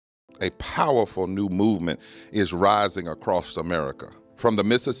A powerful new movement is rising across America. From the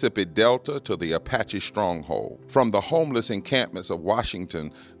Mississippi Delta to the Apache stronghold, from the homeless encampments of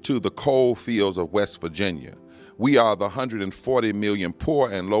Washington to the coal fields of West Virginia. We are the 140 million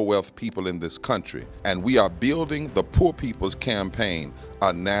poor and low-wealth people in this country, and we are building the Poor People's Campaign,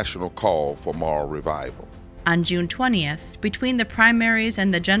 a national call for moral revival. On June 20th, between the primaries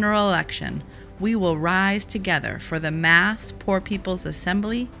and the general election, we will rise together for the mass Poor People's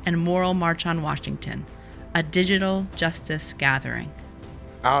Assembly and Moral March on Washington, a digital justice gathering.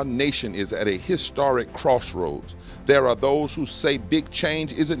 Our nation is at a historic crossroads. There are those who say big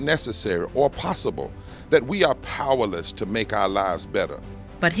change isn't necessary or possible, that we are powerless to make our lives better.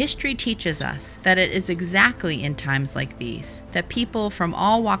 But history teaches us that it is exactly in times like these that people from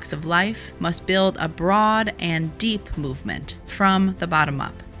all walks of life must build a broad and deep movement from the bottom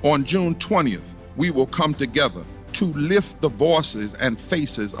up. On June 20th, we will come together to lift the voices and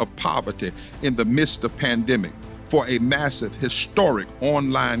faces of poverty in the midst of pandemic for a massive, historic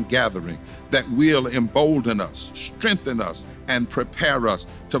online gathering that will embolden us, strengthen us, and prepare us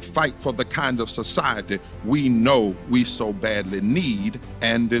to fight for the kind of society we know we so badly need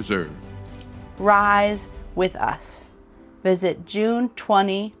and deserve. Rise with us. Visit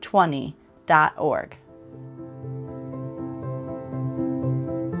June2020.org.